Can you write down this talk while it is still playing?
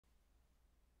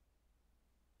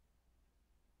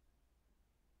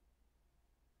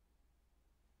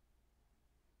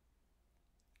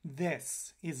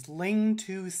This is LING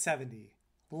 270,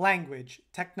 Language,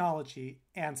 Technology,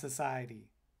 and Society.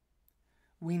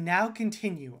 We now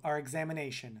continue our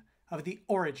examination of the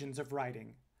origins of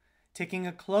writing, taking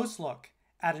a close look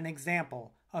at an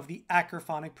example of the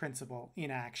acrophonic principle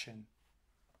in action.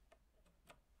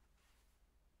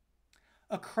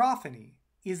 Acrophony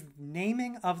is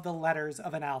naming of the letters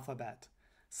of an alphabet,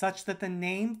 such that the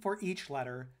name for each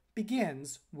letter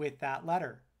begins with that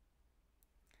letter.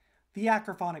 The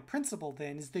acrophonic principle,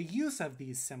 then, is the use of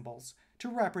these symbols to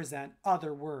represent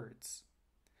other words,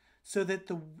 so that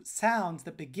the sounds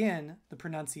that begin the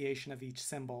pronunciation of each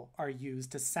symbol are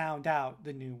used to sound out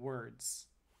the new words.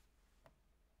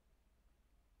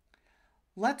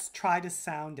 Let's try to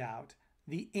sound out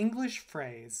the English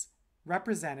phrase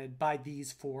represented by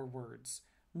these four words,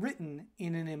 written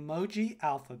in an emoji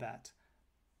alphabet.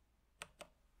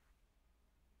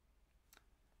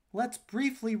 Let's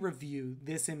briefly review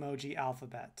this emoji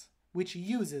alphabet, which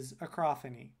uses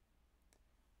acrophony.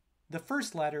 The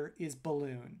first letter is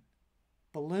balloon.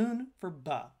 Balloon for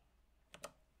B.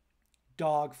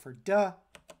 Dog for D.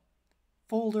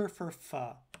 Folder for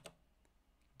F.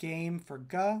 Game for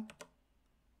G.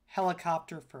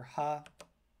 Helicopter for H.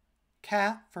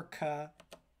 Cat for K.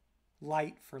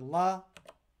 Light for L.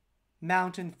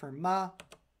 Mountain for M.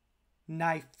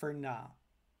 Knife for N.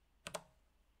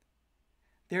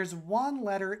 There's one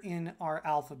letter in our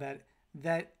alphabet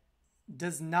that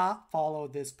does not follow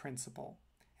this principle,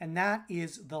 and that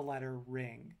is the letter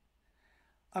ring.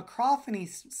 Acrophony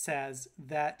says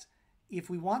that if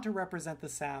we want to represent the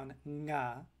sound ng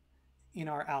in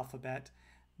our alphabet,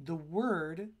 the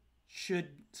word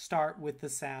should start with the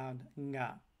sound ng.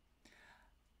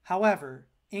 However,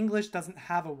 English doesn't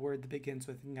have a word that begins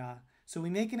with ng, so we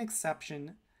make an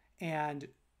exception and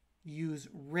use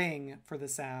ring for the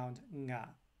sound ng.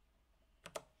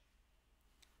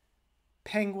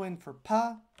 Penguin for P,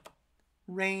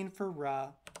 rain for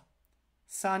R,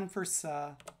 sun for S,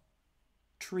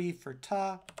 tree for T,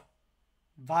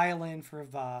 violin for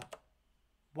V,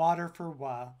 water for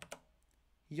W,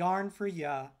 yarn for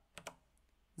Y,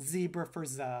 zebra for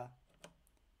Z,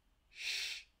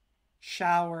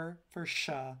 shower for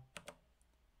Sh,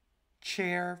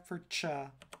 chair for Ch,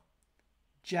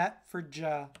 jet for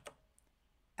J,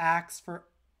 axe for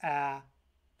A,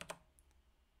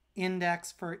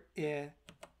 index for I,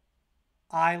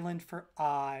 island for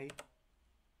I,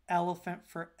 elephant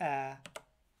for E,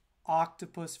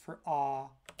 octopus for A,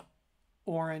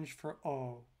 orange for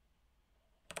O,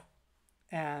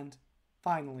 and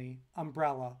finally,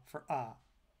 umbrella for A.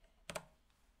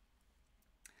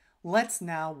 Let's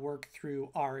now work through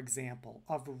our example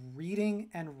of reading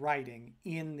and writing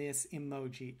in this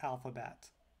emoji alphabet.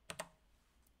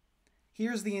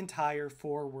 Here's the entire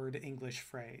four-word English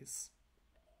phrase.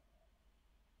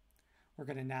 We're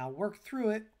going to now work through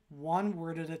it one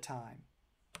word at a time.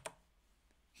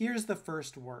 Here's the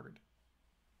first word.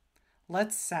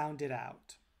 Let's sound it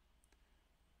out.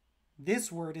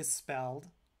 This word is spelled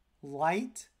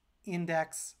light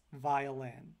index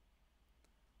violin.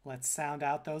 Let's sound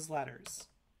out those letters.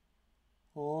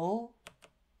 L,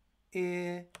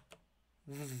 I,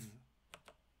 V.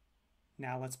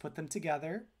 Now let's put them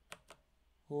together.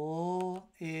 L,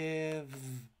 I, V.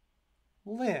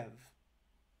 Live.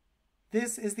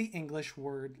 This is the English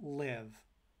word live,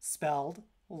 spelled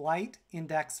light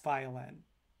index violin.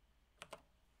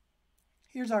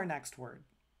 Here's our next word.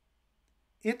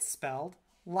 It's spelled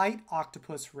light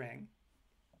octopus ring.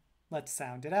 Let's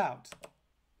sound it out.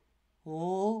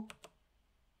 L,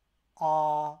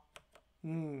 A,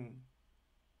 ng.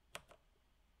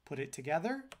 Put it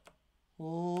together.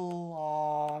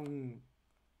 Long.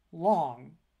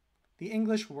 Long. The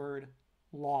English word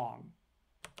long.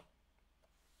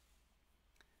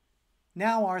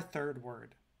 Now our third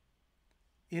word.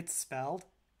 It's spelled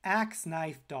axe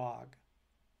knife dog.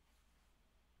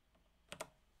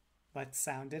 Let's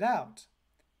sound it out.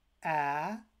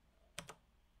 A,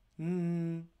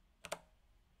 n,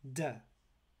 d.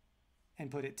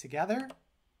 And put it together.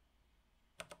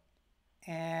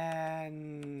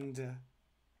 And.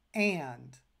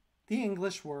 The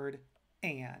English word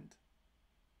and.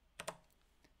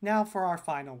 Now for our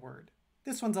final word.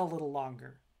 This one's a little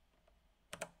longer.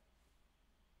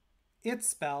 It's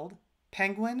spelled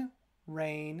penguin,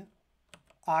 rain,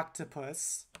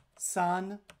 octopus,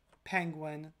 sun,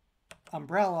 penguin,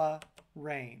 umbrella,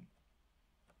 rain.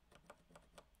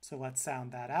 So let's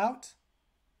sound that out.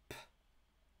 P,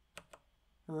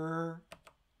 r,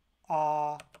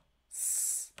 a,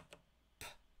 s, p,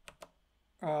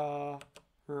 r.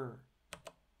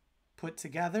 Put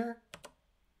together.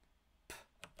 P,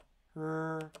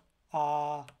 r,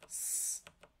 a, s,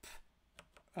 p,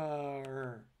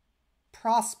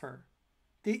 Prosper.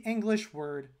 The English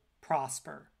word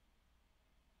prosper.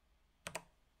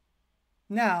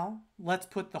 Now, let's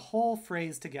put the whole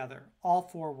phrase together, all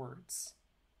 4 words.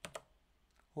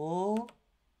 L,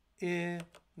 I,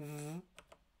 V,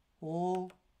 L,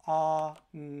 A,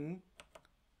 N,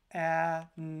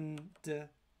 and, P,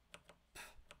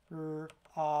 R,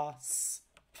 A, S,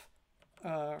 P,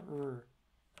 R.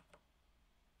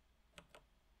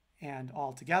 And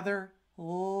all together,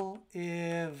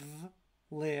 live,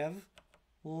 live,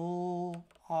 long,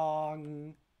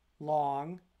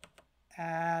 long,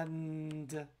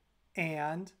 and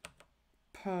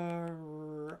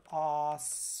prosper.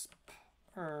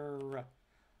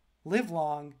 Live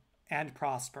long and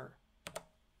prosper.